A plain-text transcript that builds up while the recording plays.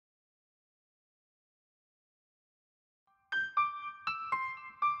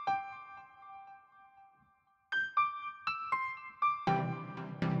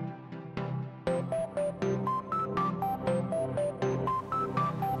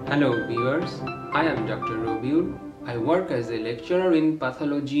Hello viewers, I am Dr. Robiul. I work as a lecturer in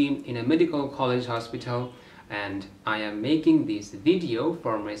pathology in a medical college hospital, and I am making this video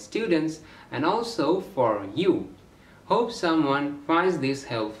for my students and also for you. Hope someone finds this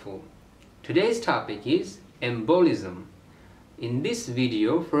helpful. Today's topic is embolism. In this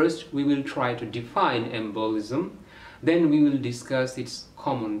video, first we will try to define embolism, then we will discuss its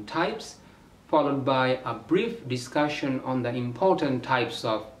common types, followed by a brief discussion on the important types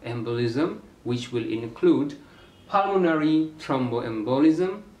of embolism, which will include pulmonary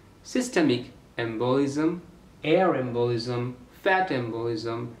thromboembolism, systemic embolism, air embolism, fat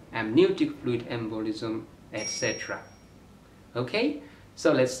embolism, amniotic fluid embolism, etc. Okay,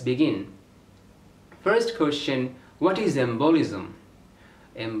 so let's begin. First question, what is embolism?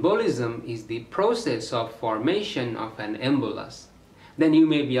 Embolism is the process of formation of an embolus. Then you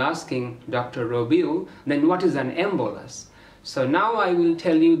may be asking, Dr. Robiul, then what is an embolus? So now I will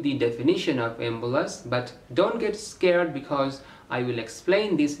tell you the definition of embolus, but don't get scared because I will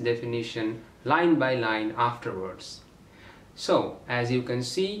explain this definition line by line afterwards. So, as you can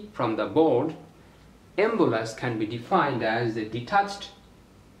see from the board, embolus can be defined as a detached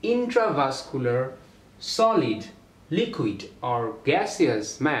intravascular solid, liquid or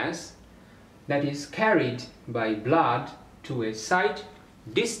gaseous mass that is carried by blood to a site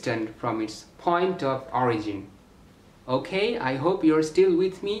distant from its point of origin. Okay, I hope you're still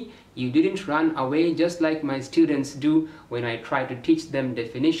with me. You didn't run away just like my students do when I try to teach them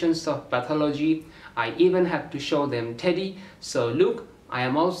definitions of pathology. I even have to show them Teddy. So look, I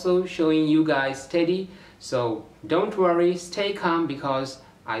am also showing you guys Teddy. So don't worry, stay calm because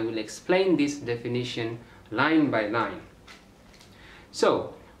I will explain this definition line by line.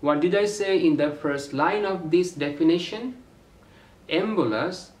 So, what did I say in the first line of this definition?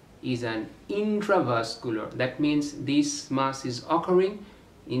 Embolus is an intravascular, that means this mass is occurring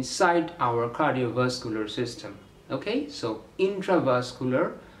inside our cardiovascular system. Okay, so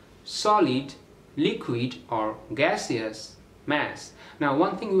intravascular, solid, liquid or gaseous mass. Now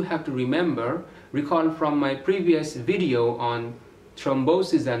one thing you have to remember, recall from my previous video on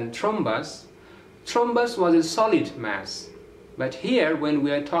thrombosis and thrombus, thrombus was a solid mass. But here when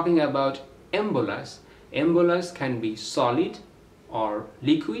we are talking about embolus, embolus can be solid or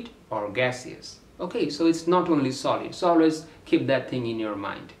liquid or gaseous. Okay, so it's not only solid, so always keep that thing in your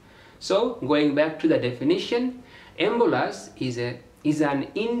mind. So going back to the definition, embolus is an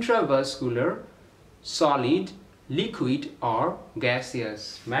intravascular solid, liquid or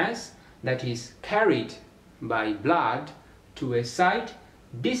gaseous mass that is carried by blood to a site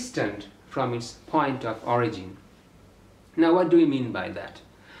distant from its point of origin. Now what do we mean by that?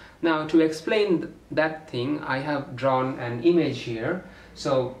 Now to explain that thing, I have drawn an image here.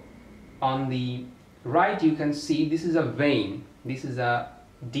 So on the right you can see this is a vein. This is a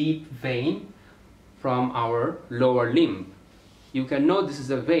deep vein from our lower limb. You can know this is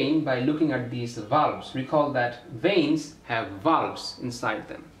a vein by looking at these valves. Recall that veins have valves inside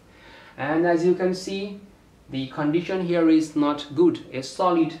them. And as you can see, the condition here is not good. A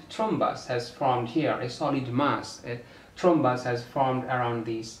solid thrombus has formed here, a solid mass. A thrombus has formed around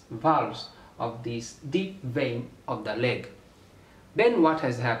these valves of this deep vein of the leg. Then what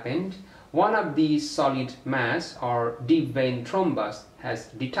has happened? One of these solid mass or deep vein thrombus has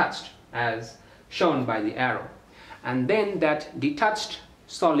detached as shown by the arrow. And then that detached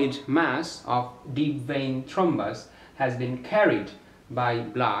solid mass of deep vein thrombus has been carried by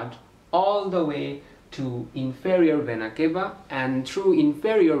blood all the way to inferior vena cava, and through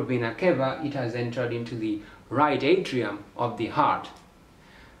inferior vena cava it has entered into the right atrium of the heart.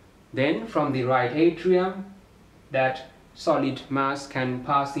 Then from the right atrium that solid mass can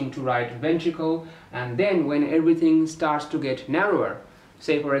pass into right ventricle, and then when everything starts to get narrower,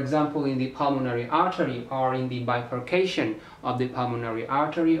 say for example in the pulmonary artery or in the bifurcation of the pulmonary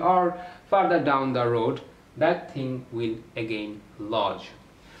artery or further down the road, that thing will again lodge.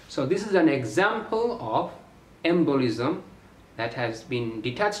 So this is an example of embolism that has been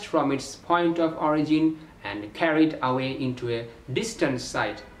detached from its point of origin and carried away into a distant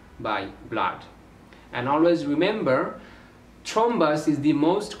site by blood. And always remember, thrombus is the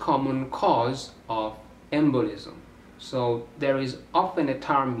most common cause of embolism. So there is often a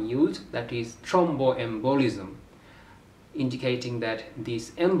term used that is thromboembolism, indicating that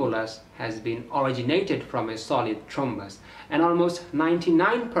this embolus has been originated from a solid thrombus. And almost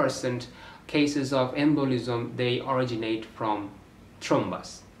 99% cases of embolism, they originate from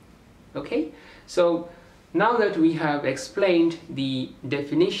thrombus. Okay, so now that we have explained the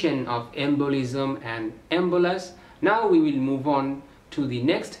definition of embolism and embolus, now we will move on to the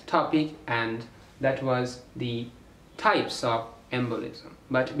next topic, and that was the types of embolism.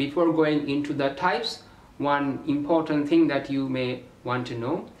 But before going into the types, one important thing that you may want to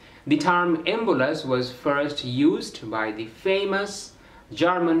know: the term embolus was first used by the famous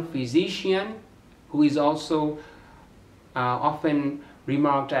German physician who is also often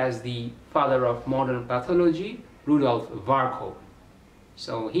remarked as the father of modern pathology, Rudolf Virchow.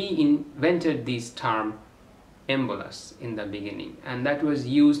 So he invented this term embolus in the beginning, and that was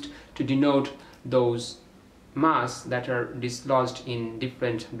used to denote those mass that are dislodged in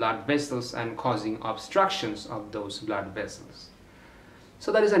different blood vessels and causing obstructions of those blood vessels.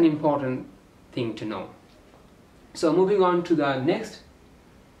 So that is an important thing to know. So moving on to the next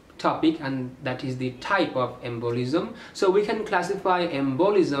topic, and that is the type of embolism. So we can classify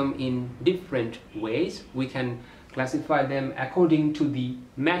embolism in different ways. We can classify them according to the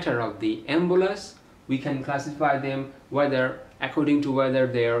matter of the embolus. We can classify them according to whether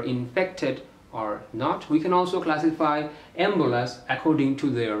they are infected or not. We can also classify embolus according to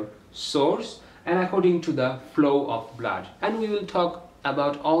their source and according to the flow of blood. And we will talk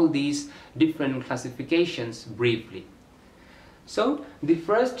about all these different classifications briefly. So the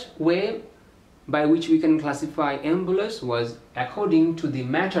first way by which we can classify embolus was according to the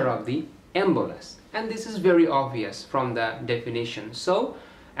matter of the embolus. And this is very obvious from the definition. So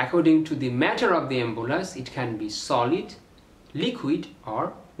according to the matter of the embolus, it can be solid, liquid,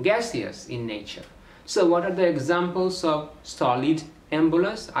 or gaseous in nature. So what are the examples of solid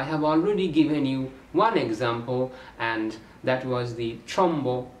embolus? I have already given you one example, and that was the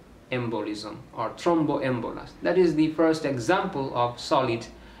thromboembolism or thromboembolus. That is the first example of solid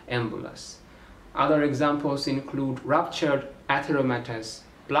embolus. Other examples include ruptured atheromatous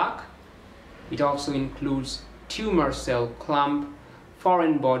plaque. It also includes tumor cell clump,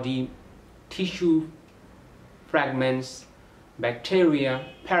 foreign body, tissue fragments, bacteria,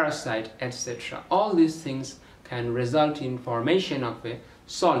 parasite, etc. All these things can result in formation of a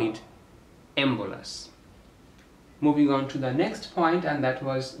solid embolus. Moving on to the next point, and that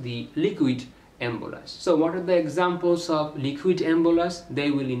was the liquid embolus. So what are the examples of liquid embolus?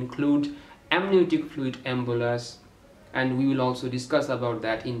 They will include amniotic fluid embolus, and we will also discuss about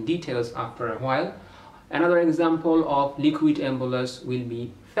that in details after a while. Another example of liquid embolus will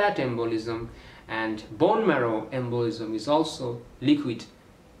be fat embolism, and bone marrow embolism is also liquid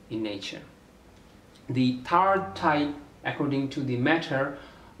in nature. The third type, according to the matter,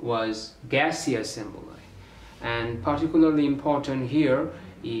 was gaseous emboli, and particularly important here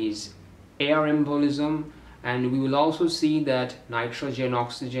is air embolism, and we will also see that nitrogen,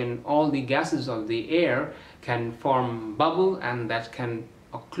 oxygen, all the gases of the air can form bubble, and that can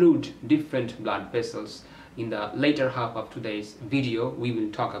occlude different blood vessels. In the later half of today's video, we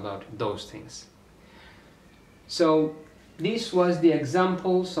will talk about those things. So this was the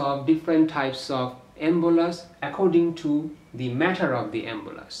examples of different types of embolus according to the matter of the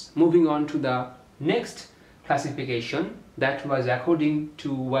embolus. Moving on to the next classification, that was according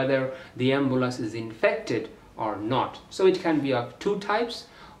to whether the embolus is infected or not. So it can be of two types.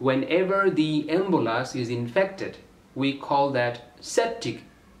 Whenever the embolus is infected, we call that septic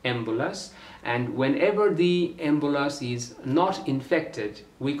embolus, and whenever the embolus is not infected,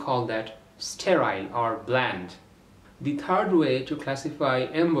 we call that sterile or bland. The third way to classify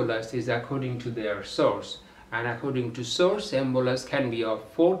embolus is according to their source, and according to source, embolus can be of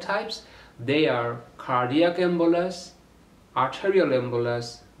four types. They are cardiac embolus, arterial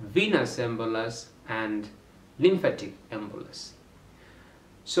embolus, venous embolus, and lymphatic embolus.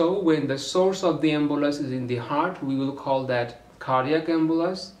 So when the source of the embolus is in the heart, we will call that cardiac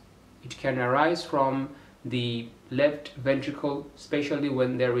embolus. It can arise from the left ventricle, especially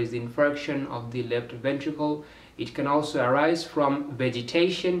when there is infarction of the left ventricle. It can also arise from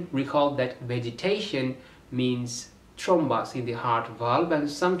vegetation. Recall that vegetation means thrombus in the heart valve, and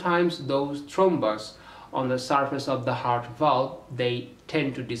sometimes those thrombus on the surface of the heart valve, they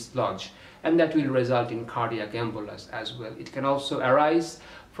tend to dislodge, and that will result in cardiac embolus as well. It can also arise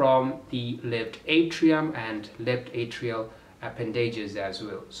from the left atrium and left atrial appendages as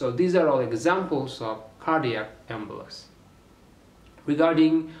well. So these are all examples of cardiac embolus.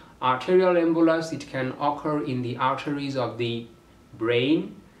 Regarding arterial embolus, it can occur in the arteries of the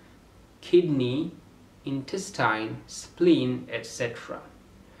brain, kidney, intestine, spleen, etc.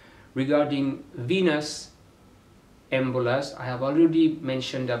 Regarding venous embolus, I have already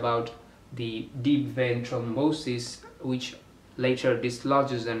mentioned about the deep vein thrombosis, which later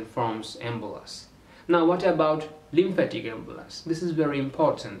dislodges and forms embolus. Now what about lymphatic embolus? This is very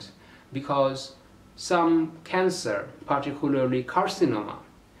important because some cancer, particularly carcinoma,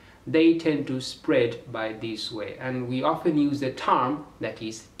 they tend to spread by this way, and we often use the term that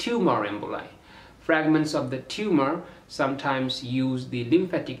is tumor emboli. fragments of the tumor sometimes use the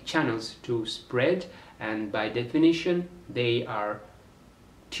lymphatic channels to spread, and by definition they are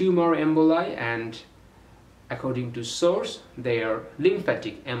tumor emboli, and according to source they are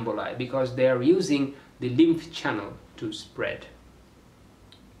lymphatic emboli because they are using the lymph channel to spread.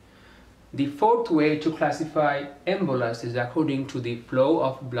 The fourth way to classify embolus is according to the flow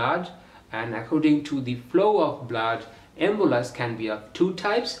of blood, and according to the flow of blood, embolus can be of two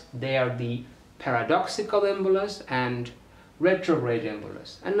types. They are the paradoxical embolus and retrograde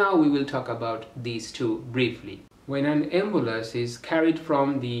embolus, and now we will talk about these two briefly. When an embolus is carried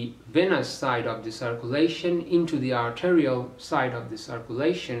from the venous side of the circulation into the arterial side of the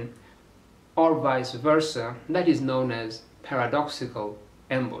circulation, or vice versa, that is known as paradoxical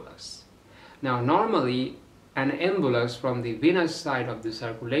embolus. Now, normally an embolus from the venous side of the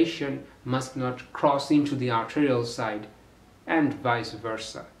circulation must not cross into the arterial side and vice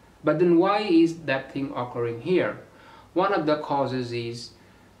versa. But then why is that thing occurring here? One of the causes is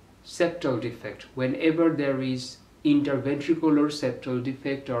septal defect. Whenever there is interventricular septal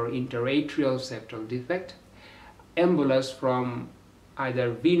defect or interatrial septal defect, embolus from either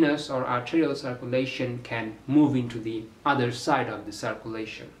venous or arterial circulation can move into the other side of the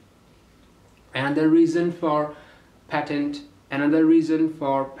circulation. Another reason for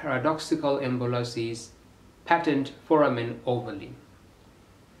paradoxical embolus is patent foramen ovale.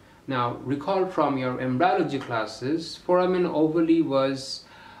 Now, recall from your embryology classes, foramen ovale was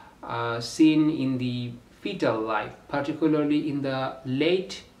seen in the fetal life, particularly in the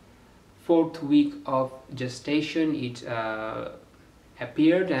late 4th week of gestation. It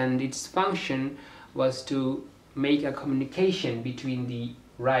appeared, and its function was to make a communication between the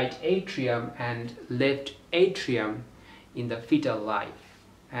right atrium and left atrium in the fetal life.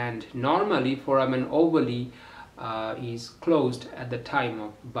 And normally foramen ovale is closed at the time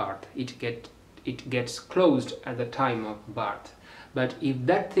of birth. It gets closed at the time of birth. But if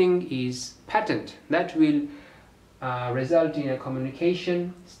that thing is patent, that will result in a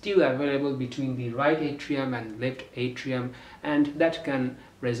communication still available between the right atrium and left atrium, and that can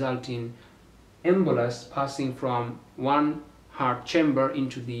result in embolus passing from one heart chamber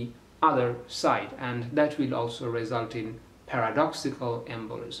into the other side, and that will also result in paradoxical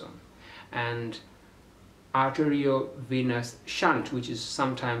embolism. And arteriovenous shunt, which is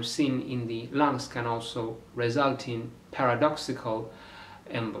sometimes seen in the lungs, can also result in paradoxical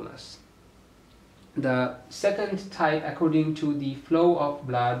embolus. The second type, according to the flow of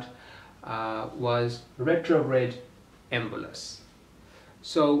blood, was retrograde embolus.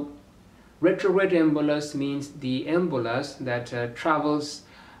 So retrograde embolus means the embolus that travels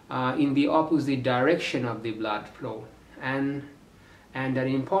in the opposite direction of the blood flow. And an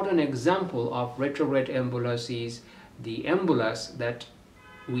important example of retrograde embolus is the embolus that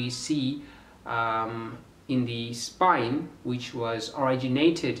we see in the spine, which was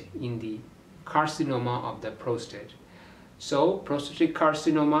originated in the carcinoma of the prostate. So prostatic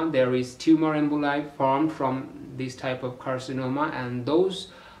carcinoma, there is tumor emboli formed from this type of carcinoma, and those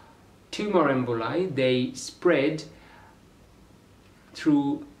tumor emboli, they spread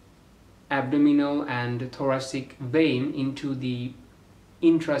through abdominal and thoracic vein into the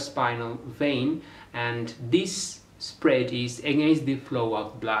intraspinal vein, and this spread is against the flow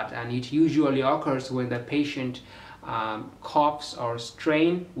of blood, and it usually occurs when the patient coughs or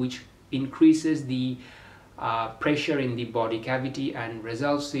strain, which increases the pressure in the body cavity and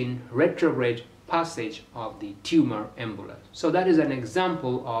results in retrograde passage of the tumor embolus. So that is an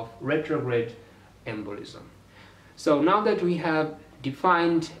example of retrograde embolism. So now that we have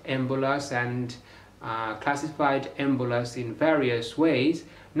defined embolus and classified embolus in various ways,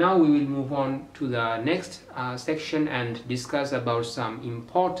 now we will move on to the next section and discuss about some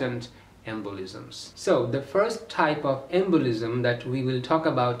important embolisms. So the first type of embolism that we will talk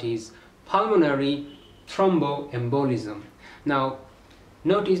about is pulmonary thromboembolism. Now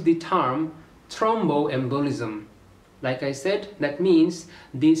notice the term thromboembolism. Like I said, that means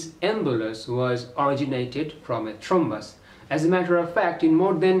this embolus was originated from a thrombus. As a matter of fact, in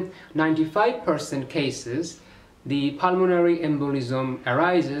more than 95% cases, the pulmonary embolism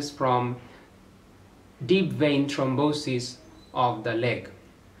arises from deep vein thrombosis of the leg.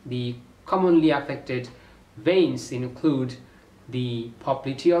 The commonly affected veins include the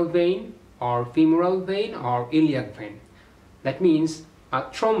popliteal vein or femoral vein or iliac vein. That means a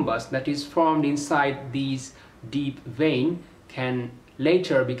thrombus that is formed inside these deep vein can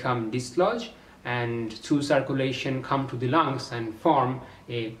later become dislodged and through circulation come to the lungs and form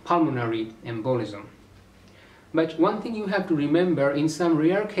a pulmonary embolism. But one thing you have to remember, in some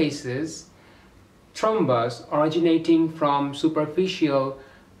rare cases, thrombus originating from superficial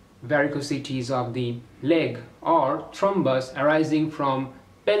varicosities of the leg, or thrombus arising from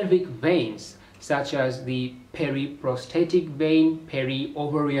pelvic veins such as the periprostatic vein,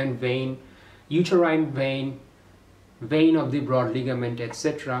 peri-ovarian vein, uterine vein, vein of the broad ligament,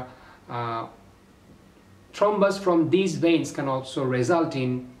 etc. Thrombus from these veins can also result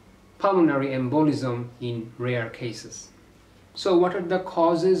in pulmonary embolism in rare cases. So what are the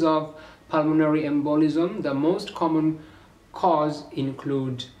causes of pulmonary embolism? The most common cause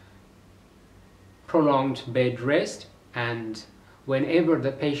include prolonged bed rest, and whenever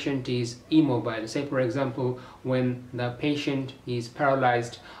the patient is immobile, say for example when the patient is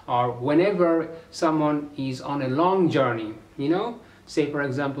paralyzed, or whenever someone is on a long journey, say for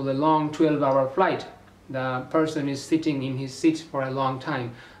example a long 12-hour flight, the person is sitting in his seat for a long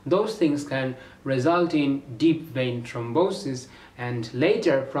time. Those things can result in deep vein thrombosis, and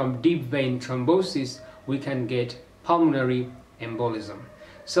later from deep vein thrombosis we can get pulmonary embolism.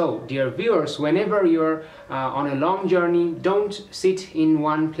 So dear viewers, whenever you're on a long journey, don't sit in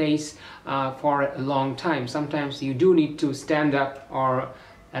one place for a long time. Sometimes you do need to stand up, or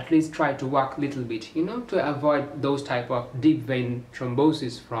at least try to walk a little bit, to avoid those type of deep vein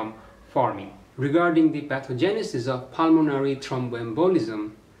thrombosis from forming. Regarding the pathogenesis of pulmonary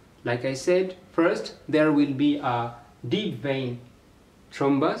thromboembolism, like I said, first there will be a deep vein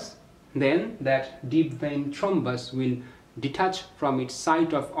thrombus, then that deep vein thrombus will detach from its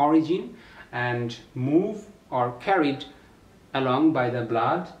site of origin and move or carried along by the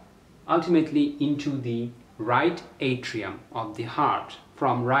blood ultimately into the right atrium of the heart.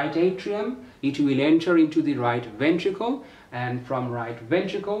 From right atrium it will enter into the right ventricle, and from right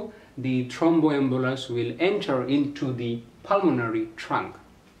ventricle the thromboembolus will enter into the pulmonary trunk.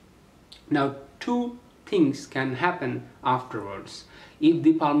 Now two things can happen afterwards. If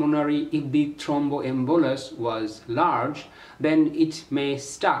the thromboembolus was large, then it may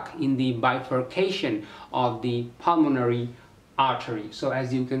stuck in the bifurcation of the pulmonary artery. So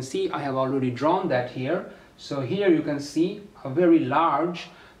as you can see, I have already drawn that here. So here you can see a very large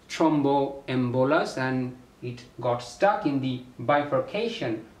thromboembolus, and it got stuck in the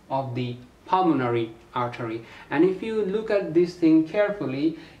bifurcation of the pulmonary artery. And if you look at this thing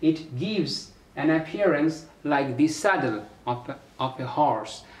carefully, it gives an appearance like the saddle of a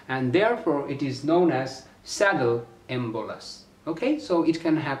horse, and therefore it is known as saddle embolus. Okay, so it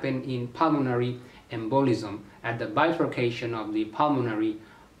can happen in pulmonary embolism at the bifurcation of the pulmonary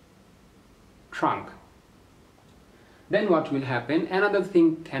trunk. Then what will happen? Another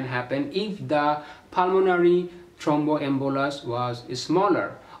thing can happen if the pulmonary thromboembolus was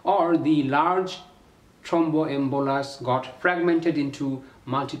smaller, or the large thromboembolus got fragmented into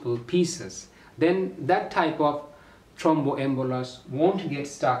multiple pieces. Then that type of thromboembolus won't get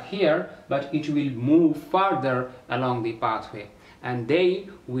stuck here, but it will move further along the pathway, and they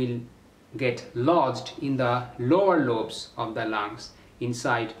will get lodged in the lower lobes of the lungs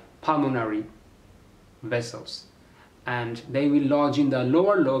inside pulmonary vessels, and they will lodge in the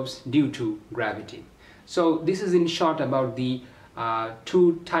lower lobes due to gravity. So this is in short about the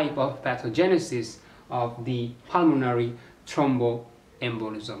two type of pathogenesis of the pulmonary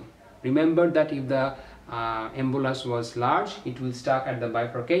thromboembolism. Remember that if the embolus was large, it will stuck at the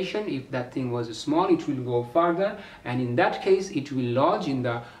bifurcation. If that thing was small, it will go further, and in that case it will lodge in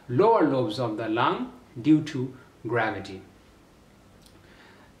the lower lobes of the lung due to gravity.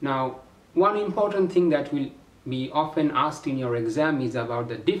 Now, one important thing that will be often asked in your exam is about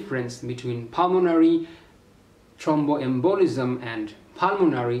the difference between pulmonary thromboembolism and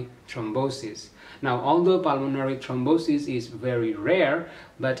pulmonary thrombosis. Now, although pulmonary thrombosis is very rare,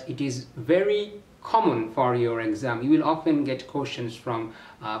 but it is very common for your exam. You will often get questions from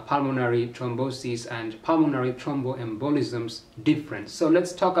pulmonary thrombosis and pulmonary thromboembolism's difference. So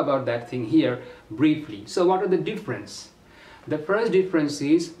let's talk about that thing here briefly. So what are the difference? The first difference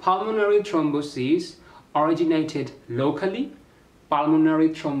is pulmonary thrombosis originated locally. Pulmonary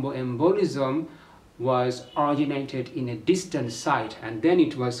thromboembolism was originated in a distant site, and then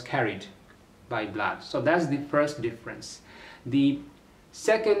it was carried by blood. So that's the first difference. The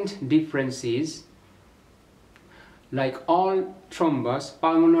second difference is, like all thrombus,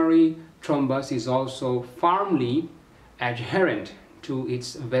 pulmonary thrombus is also firmly adherent to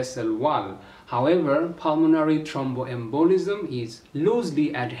its vessel wall. However, pulmonary thromboembolism is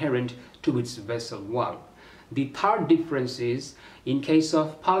loosely adherent to its vessel wall. The third difference is, in case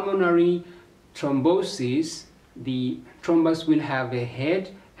of pulmonary thrombosis, the thrombus will have a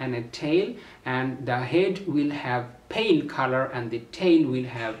head and a tail, and the head will have pale color and the tail will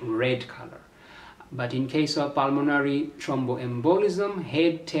have red color. But in case of pulmonary thromboembolism,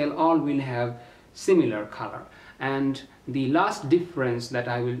 head, tail, all will have similar color. And the last difference that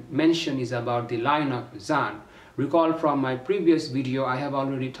I will mention is about the line of Zahn. Recall from my previous video, I have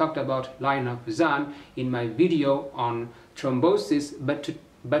already talked about line of Zahn in my video on thrombosis,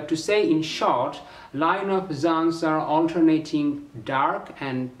 but to say in short, line of Zahns are alternating dark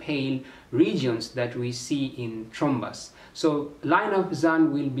and pale regions that we see in thrombus. So line of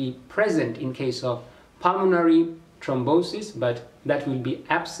Zahn will be present in case of pulmonary thrombosis, but that will be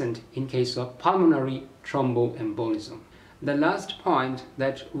absent in case of pulmonary thromboembolism. The last point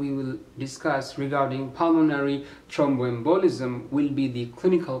that we will discuss regarding pulmonary thromboembolism will be the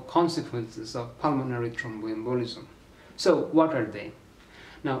clinical consequences of pulmonary thromboembolism. So what are they?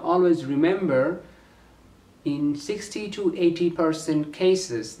 Now always remember, in 60 to 80%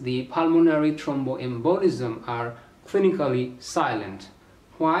 cases, the pulmonary thromboembolism are clinically silent.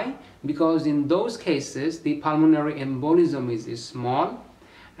 Why? Because in those cases the pulmonary embolism is small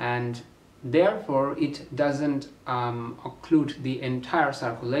and therefore it doesn't occlude the entire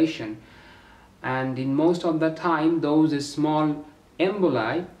circulation, and in most of the time those small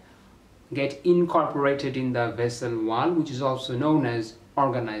emboli get incorporated in the vessel wall, which is also known as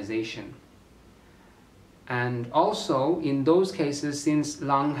organization. And also in those cases, since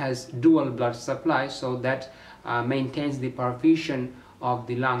lung has dual blood supply, so that maintains the perfusion of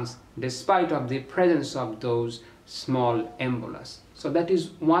the lungs despite of the presence of those small embolus. So that is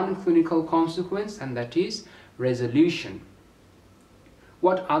one clinical consequence, and that is resolution.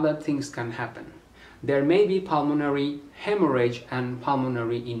 What other things can happen? There may be pulmonary hemorrhage and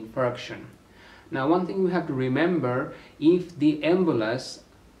pulmonary infarction. Now one thing we have to remember, if the embolus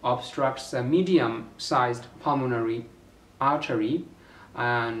obstructs a medium-sized pulmonary artery,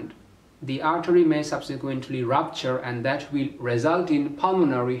 and the artery may subsequently rupture, and that will result in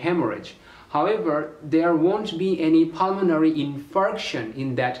pulmonary hemorrhage. However, there won't be any pulmonary infarction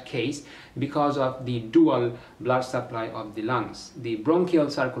in that case because of the dual blood supply of the lungs. The bronchial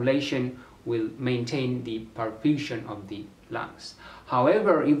circulation will maintain the perfusion of the lungs.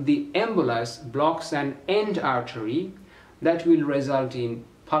 However, if the embolus blocks an end artery, that will result in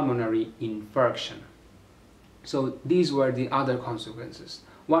pulmonary infarction. So these were the other consequences.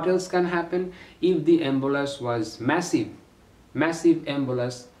 What else can happen? If the embolus was massive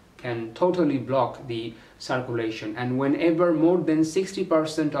embolus can totally block the circulation, and whenever more than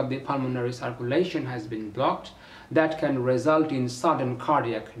 60% of the pulmonary circulation has been blocked, that can result in sudden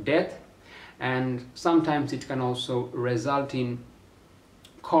cardiac death, and sometimes it can also result in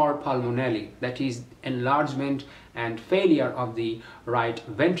cor pulmonale, that is enlargement and failure of the right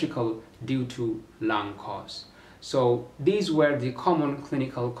ventricle due to lung cause. So these were the common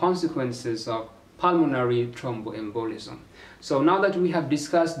clinical consequences of pulmonary thromboembolism. So now that we have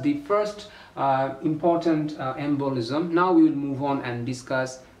discussed the first important embolism, now we will move on and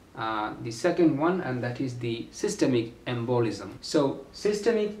discuss the second one, and that is the systemic embolism. So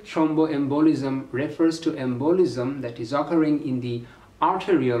systemic thromboembolism refers to embolism that is occurring in the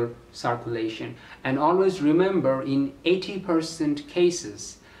arterial circulation, and always remember, in 80%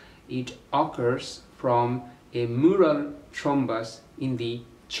 cases it occurs from a mural thrombus in the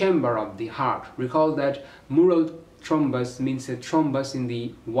chamber of the heart. Recall that mural thrombus means a thrombus in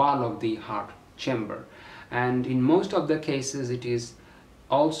the wall of the heart chamber, and in most of the cases it is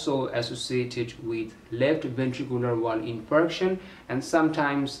also associated with left ventricular wall infarction, and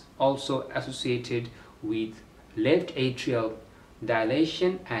sometimes also associated with left atrial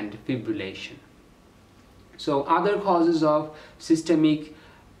dilation and fibrillation. So other causes of systemic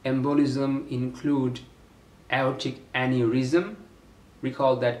embolism include aortic aneurysm.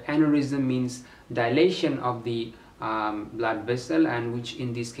 Recall that aneurysm means dilation of the blood vessel, and which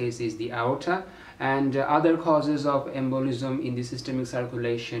in this case is the aorta. And other causes of embolism in the systemic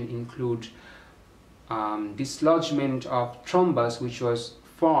circulation include dislodgement of thrombus which was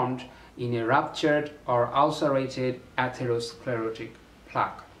formed in a ruptured or ulcerated atherosclerotic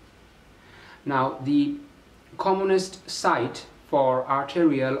plaque. Now the commonest site for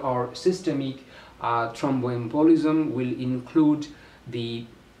arterial or systemic thromboembolism will include the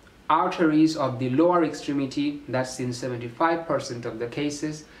arteries of the lower extremity, that's in 75% of the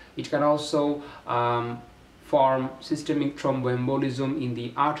cases. It can also form systemic thromboembolism in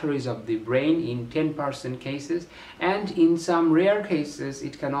the arteries of the brain in 10% cases, and in some rare cases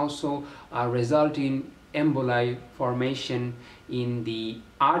it can also result in emboli formation in the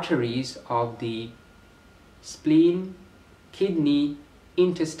arteries of the spleen, kidney,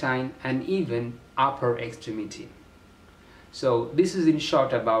 intestine, and even upper extremity. So this is in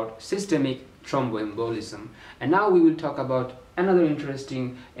short about systemic thromboembolism. And now we will talk about another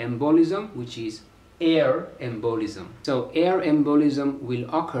interesting embolism, which is air embolism. So air embolism will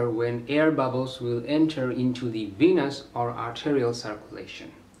occur when air bubbles will enter into the venous or arterial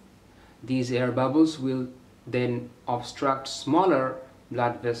circulation. These air bubbles will then obstruct smaller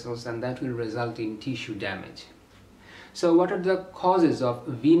blood vessels, and that will result in tissue damage. So what are the causes of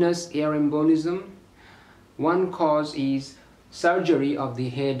venous air embolism? One cause is surgery of the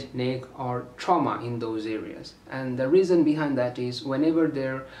head, neck, or trauma in those areas. And the reason behind that is whenever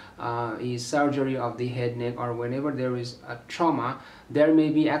there is surgery of the head, neck, or whenever there is a trauma, there may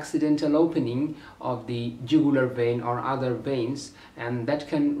be accidental opening of the jugular vein or other veins, and that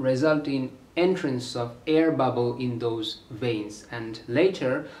can result in entrance of air bubble in those veins. And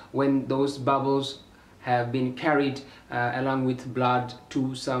later, when those bubbles have been carried along with blood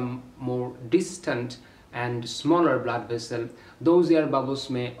to some more distant and smaller blood vessel, those air bubbles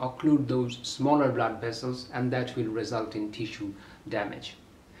may occlude those smaller blood vessels, and that will result in tissue damage.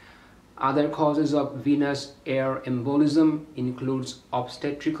 Other causes of venous air embolism includes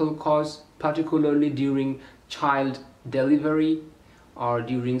obstetrical cause, particularly during child delivery or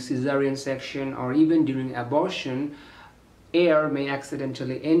during cesarean section or even during abortion. Air may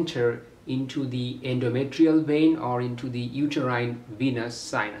accidentally enter into the endometrial vein or into the uterine venous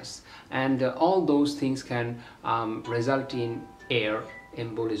sinus, and all those things can result in air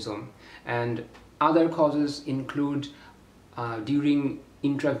embolism. And other causes include during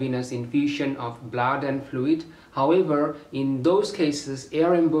intravenous infusion of blood and fluid. However, in those cases,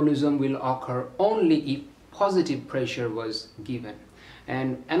 air embolism will occur only if positive pressure was given.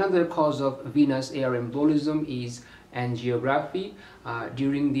 And another cause of venous air embolism is angiography.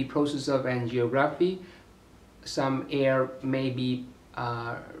 During the process of angiography, some air may be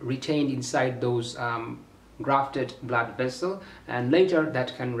retained inside those grafted blood vessel, and later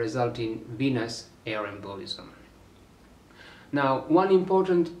that can result in venous air embolism. Now, one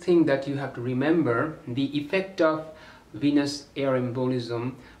important thing that you have to remember, the effect of venous air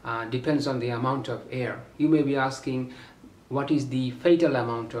embolism depends on the amount of air. You may be asking, what is the fatal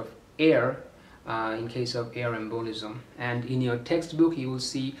amount of air in case of air embolism? And in your textbook you will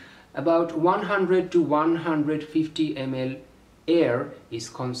see about 100 to 150 ml air is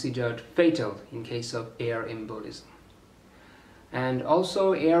considered fatal in case of air embolism. And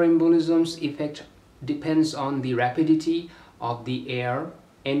also air embolism's effect depends on the rapidity of the air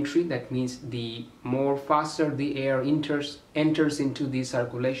entry. That means the more faster the air enters into the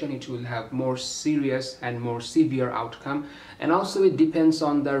circulation, it will have more serious and more severe outcome. And also it depends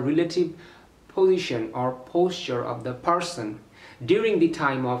on the relative position or posture of the person during the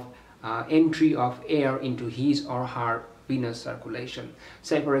time of entry of air into his or her venous circulation.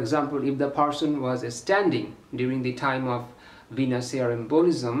 Say for example, if the person was standing during the time of venous air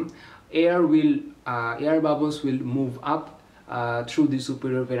embolism, air bubbles will move up through the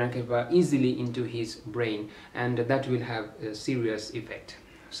superior vena cava easily into his brain, and that will have a serious effect.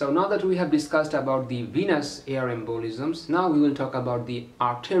 So now that we have discussed about the venous air embolisms, now we will talk about the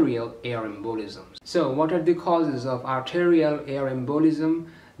arterial air embolisms. So what are the causes of arterial air embolism?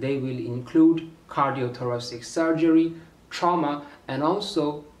 They will include cardiothoracic surgery, trauma, and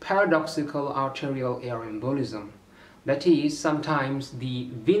also paradoxical arterial air embolism. That is, sometimes the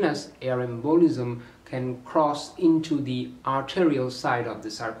venous air embolism can cross into the arterial side of the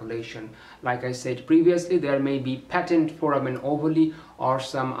circulation. Like I said previously, there may be patent foramen ovale or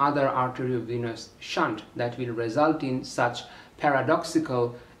some other arteriovenous shunt that will result in such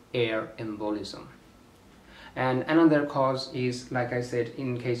paradoxical air embolism. And another cause is, like I said,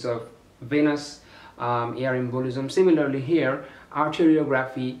 in case of venous air embolism, similarly here,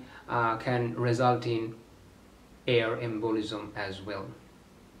 arteriography can result in air embolism as well.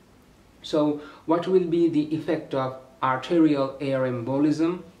 So what will be the effect of arterial air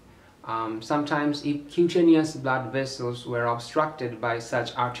embolism? Sometimes if cutaneous blood vessels were obstructed by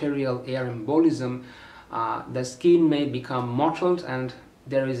such arterial air embolism, the skin may become mottled, and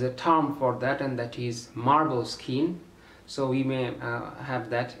there is a term for that, and that is marble skin. So we may have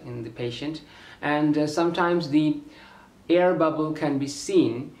that in the patient. And sometimes the air bubble can be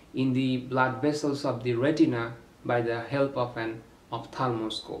seen in the blood vessels of the retina by the help of an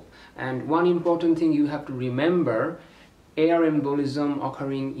ophthalmoscope. And one important thing you have to remember, air embolism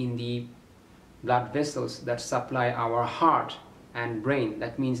occurring in the blood vessels that supply our heart and brain,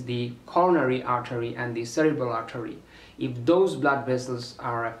 that means the coronary artery and the cerebral artery. If those blood vessels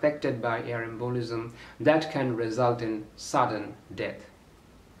are affected by air embolism, that can result in sudden death.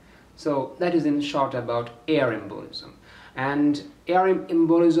 So that is in short about air embolism. And air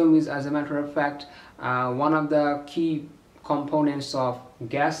embolism is, as a matter of fact, one of the key components of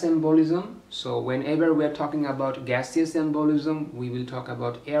gas embolism. So whenever we are talking about gaseous embolism, we will talk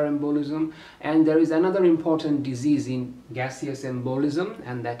about air embolism. And there is another important disease in gaseous embolism,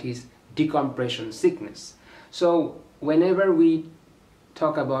 and that is decompression sickness. So whenever we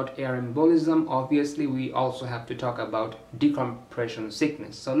talk about air embolism, obviously we also have to talk about decompression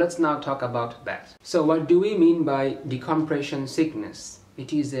sickness. So let's now talk about that. So what do we mean by decompression sickness?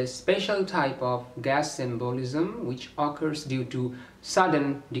 It is a special type of gas embolism which occurs due to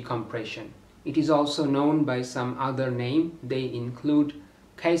sudden decompression. It is also known by some other name. They include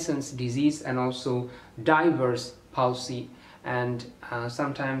Caisson's disease and also diver's palsy, and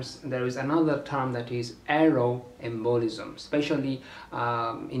sometimes there is another term, that is arterial embolism, especially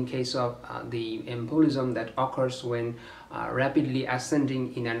in case of the embolism that occurs when rapidly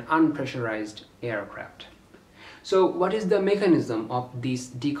ascending in an unpressurized aircraft. So what is the mechanism of this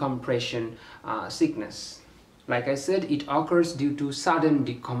decompression sickness? Like I said, it occurs due to sudden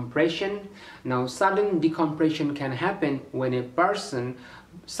decompression. Now, sudden decompression can happen when a person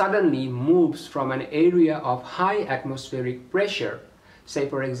suddenly moves from an area of high atmospheric pressure, say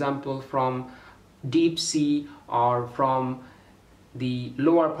for example from deep sea, or from the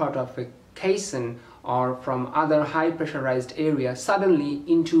lower part of a caisson, or from other high pressurized area suddenly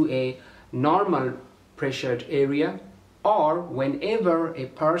into a normal pressured area, or whenever a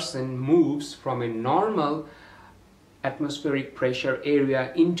person moves from a normal atmospheric pressure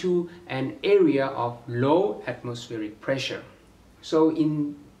area into an area of low atmospheric pressure. So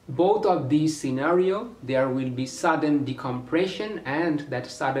in both of these scenarios, there will be sudden decompression, and that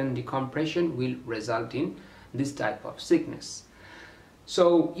sudden decompression will result in this type of sickness.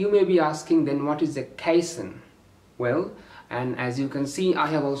 So you may be asking, then what is a caisson? Well, and as you can see, I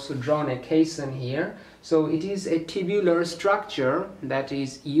have also drawn a caisson here. So it is a tubular structure that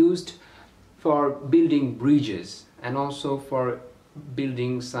is used for building bridges and also for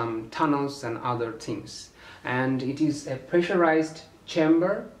building some tunnels and other things. And it is a pressurized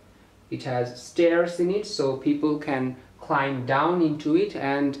chamber. It has stairs in it, so people can climb down into it,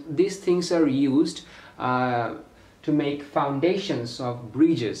 and these things are used to make foundations of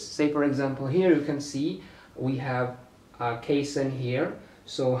bridges. Say for example, here you can see we have a caisson here.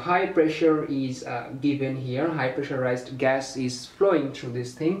 So high pressure is given here, high pressurized gas is flowing through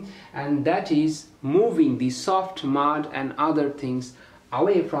this thing, and that is moving the soft mud and other things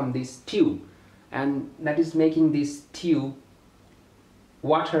away from this tube, and that is making this tube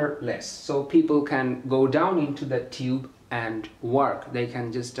waterless, so people can go down into the tube and work. They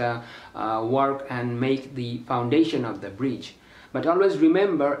can just work and make the foundation of the bridge. But always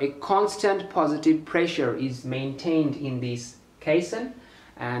remember, a constant positive pressure is maintained in this caisson,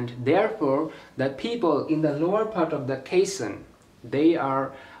 and therefore the people in the lower part of the caisson, they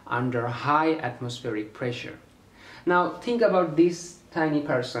are under high atmospheric pressure. Now think about this tiny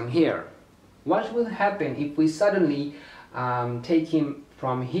person here. What will happen if we suddenly take him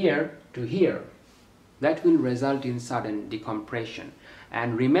from here to here? That will result in sudden decompression.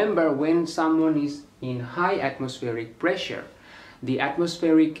 And remember, when someone is in high atmospheric pressure, the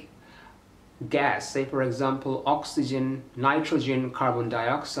atmospheric gas, say for example oxygen, nitrogen, carbon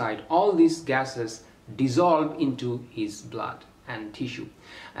dioxide, all these gases dissolve into his blood and tissue,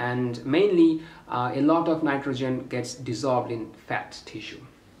 and mainly a lot of nitrogen gets dissolved in fat tissue.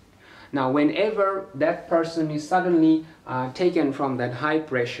 Now whenever that person is suddenly taken from that high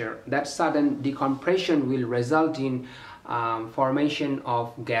pressure, that sudden decompression will result in formation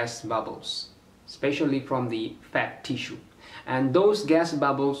of gas bubbles, especially from the fat tissue, and those gas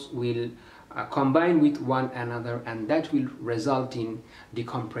bubbles will combine with one another, and that will result in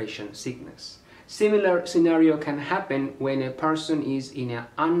decompression sickness. Similar scenario can happen when a person is in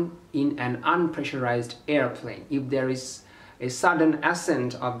an unpressurized airplane. If there is a sudden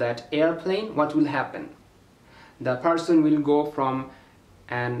ascent of that airplane, what will happen? The person will go from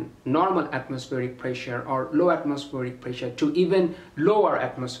an normal atmospheric pressure or low atmospheric pressure to even lower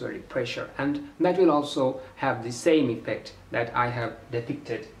atmospheric pressure, and that will also have the same effect that I have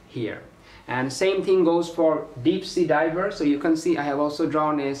depicted here. And same thing goes for deep sea diver. So you can see I have also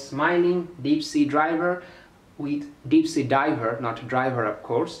drawn a smiling deep sea diver with deep sea diver, not driver of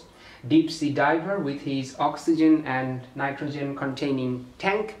course, deep sea diver with his oxygen and nitrogen containing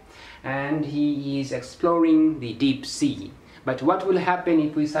tank, and he is exploring the deep sea. But what will happen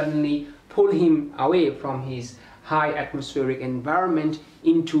if we suddenly pull him away from his high atmospheric environment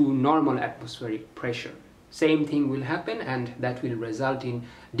into normal atmospheric pressure? Same thing will happen, and that will result in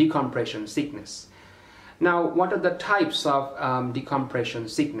decompression sickness. Now, what are the types of decompression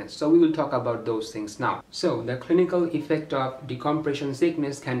sickness? So we will talk about those things now. So the clinical effect of decompression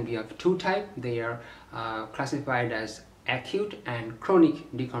sickness can be of two types. They are classified as acute and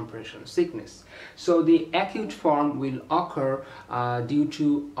chronic decompression sickness. So the acute form will occur due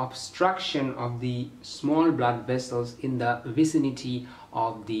to obstruction of the small blood vessels in the vicinity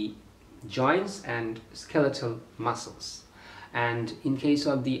of the joints and skeletal muscles. And in case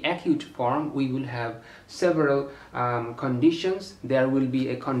of the acute form, we will have several conditions. There will be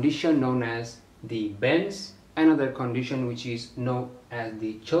a condition known as the bends, another condition which is known as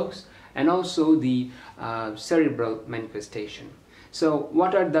the chokes, and also the cerebral manifestation. So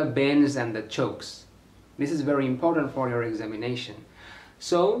what are the bends and the chokes? This is very important for your examination.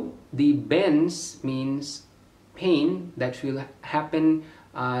 So the bends means pain that will happen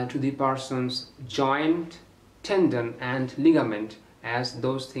to the person's joint, tendon and ligament, as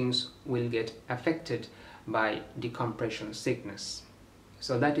those things will get affected by decompression sickness.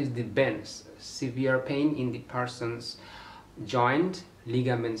 So that is the bends, severe pain in the person's joint,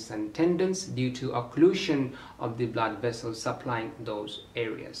 ligaments and tendons due to occlusion of the blood vessels supplying those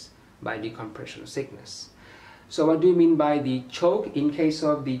areas by decompression sickness. So what do you mean by the choke? In case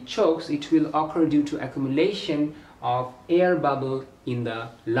of the chokes, it will occur due to accumulation of air bubble in the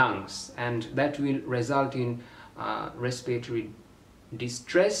lungs, and that will result in respiratory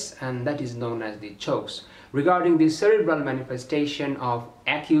distress, and that is known as the chokes. Regarding the cerebral manifestation of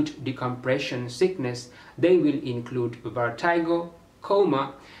acute decompression sickness, they will include vertigo,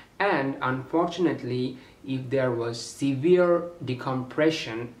 coma, and unfortunately, if there was severe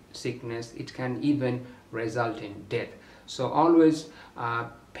decompression sickness, it can even result in death. So always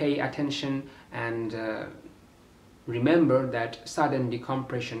pay attention and remember that sudden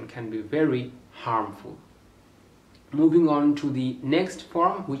decompression can be very harmful. Moving on to the next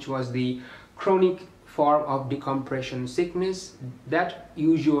form, which was the chronic form of decompression sickness, that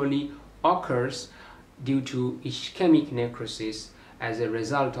usually occurs due to ischemic necrosis as a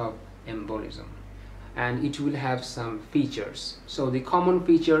result of embolism, and it will have some features. So the common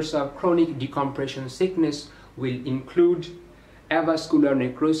features of chronic decompression sickness will include avascular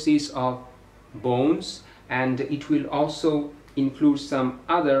necrosis of bones, and it will also include some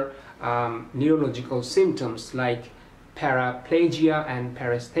other neurological symptoms like paraplegia and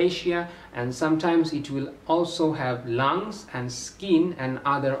paresthesia, and sometimes it will also have lungs and skin and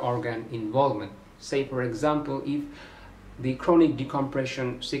other organ involvement. Say for example, if the chronic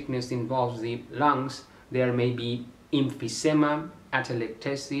decompression sickness involves the lungs, there may be emphysema,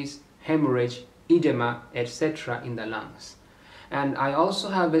 atelectasis, hemorrhage, edema, etc. in the lungs. And I also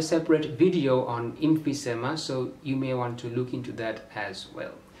have a separate video on emphysema, so you may want to look into that as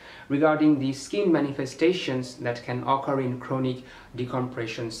well. Regarding the skin manifestations that can occur in chronic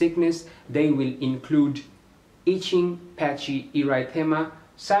decompression sickness, they will include itching, patchy erythema,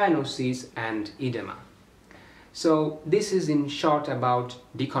 cyanosis, and edema. So this is in short about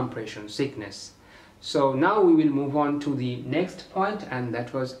decompression sickness. So now we will move on to the next point, and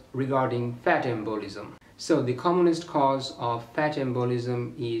that was regarding fat embolism. So the commonest cause of fat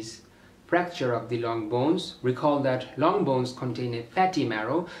embolism is fracture of the long bones. Recall that long bones contain a fatty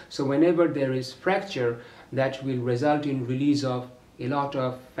marrow, so whenever there is fracture, that will result in release of a lot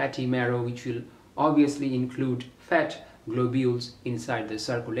of fatty marrow, which will obviously include fat globules inside the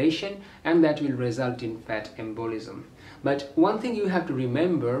circulation, and that will result in fat embolism. But one thing you have to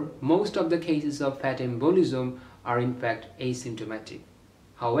remember, most of the cases of fat embolism are in fact asymptomatic.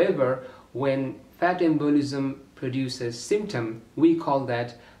 However, when fat embolism produces symptom, we call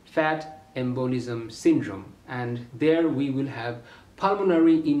that fat embolism syndrome, and there we will have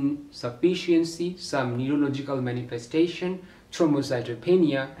pulmonary insufficiency, some neurological manifestation,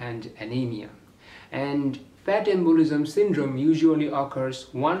 thrombocytopenia and anemia. And fat embolism syndrome usually occurs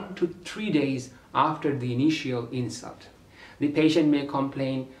 1 to 3 days after the initial insult. The patient may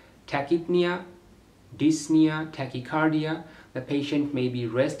complain tachypnea, dyspnea, tachycardia. The patient may be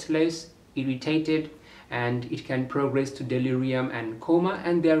restless, irritated, and it can progress to delirium and coma,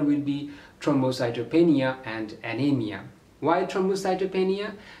 and there will be thrombocytopenia and anemia. Why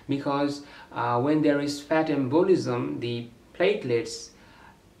thrombocytopenia? Because when there is fat embolism, the platelets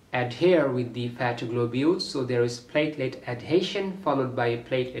adhere with the fat globules, so there is platelet adhesion followed by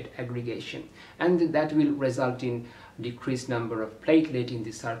platelet aggregation, and that will result in decreased number of platelet in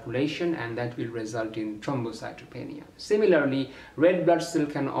the circulation, and that will result in thrombocytopenia. Similarly, red blood cell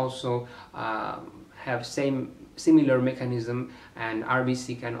can also have similar mechanism, and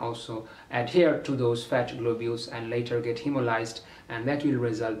RBC can also adhere to those fat globules and later get hemolyzed, and that will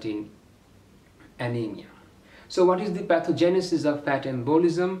result in anemia. So what is the pathogenesis of fat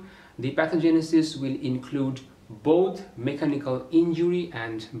embolism? The pathogenesis will include both mechanical injury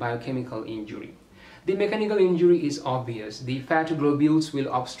and biochemical injury. The mechanical injury is obvious. The fat globules will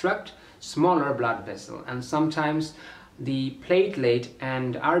obstruct smaller blood vessel, and sometimes the platelet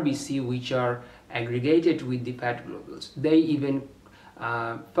and RBC, which are aggregated with the fat globules, they even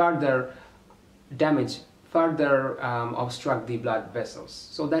further obstruct the blood vessels.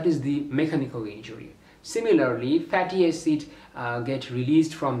 So that is the mechanical injury. Similarly, fatty acid get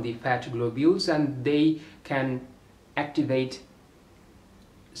released from the fat globules, and they can activate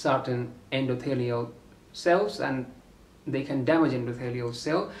certain endothelial cells, and they can damage endothelial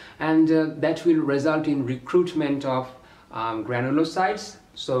cell, and that will result in recruitment of granulocytes.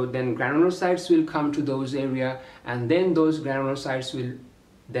 So then granulocytes will come to those areas, and then those granulocytes will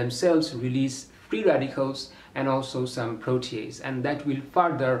themselves release free radicals and also some protease, and that will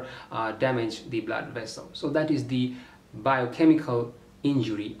further damage the blood vessel. So that is the biochemical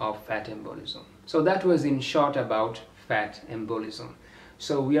injury of fat embolism. So that was in short about fat embolism.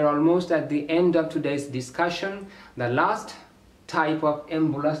 So we are almost at the end of today's discussion. The last type of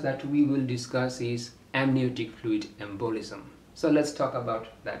embolus that we will discuss is amniotic fluid embolism. So let's talk about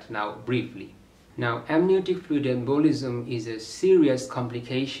that now briefly. Now, amniotic fluid embolism is a serious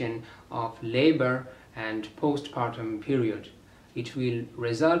complication of labor and postpartum period. It will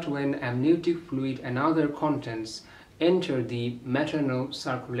result when amniotic fluid and other contents enter the maternal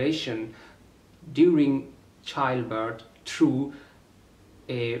circulation during childbirth through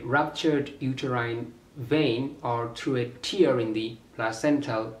a ruptured uterine vein or through a tear in the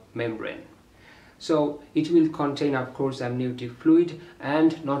placental membrane. So it will contain, of course, amniotic fluid,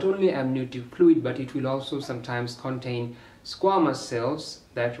 and not only amniotic fluid, but it will also sometimes contain squamous cells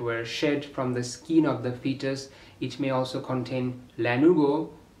that were shed from the skin of the fetus. It may also contain lanugo,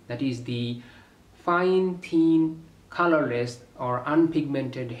 that is the fine, thin, colorless or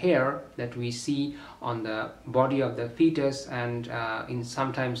unpigmented hair that we see on the body of the fetus and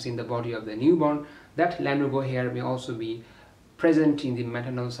sometimes in the body of the newborn. That lanugo hair may also be present in the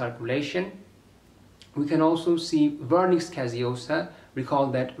maternal circulation. We can also see vernix caseosa.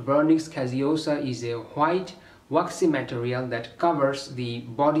 Recall that vernix caseosa is a white waxy material that covers the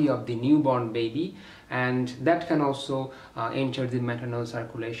body of the newborn baby, and that can also enter the maternal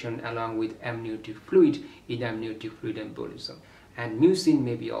circulation along with amniotic fluid in amniotic fluid embolism. And mucin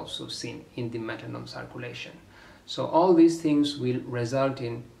may be also seen in the maternal circulation. So all these things will result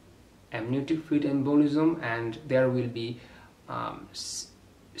in amniotic fluid embolism, and there will be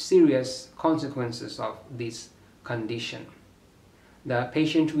serious consequences of this condition. The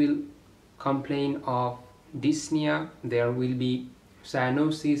patient will complain of dyspnea, there will be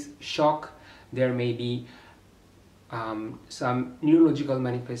cyanosis, shock, there may be some neurological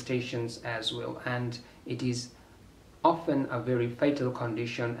manifestations as well, and it is often a very fatal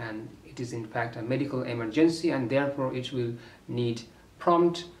condition, and it is in fact a medical emergency, and therefore it will need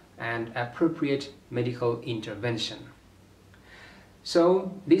prompt and appropriate medical intervention.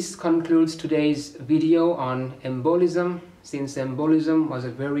 So this concludes today's video on embolism. Since embolism was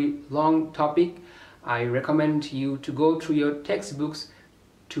a very long topic, I recommend you to go through your textbooks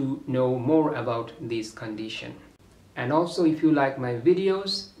to know more about this condition. And also, if you like my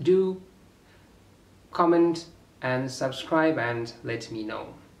videos, do comment and subscribe and let me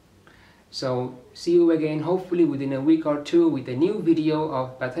know. So see you again, hopefully within a week or two, with a new video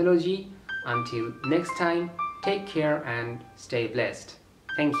of pathology. Until next time, take care and stay blessed.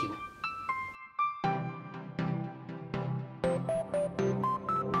 Thank you.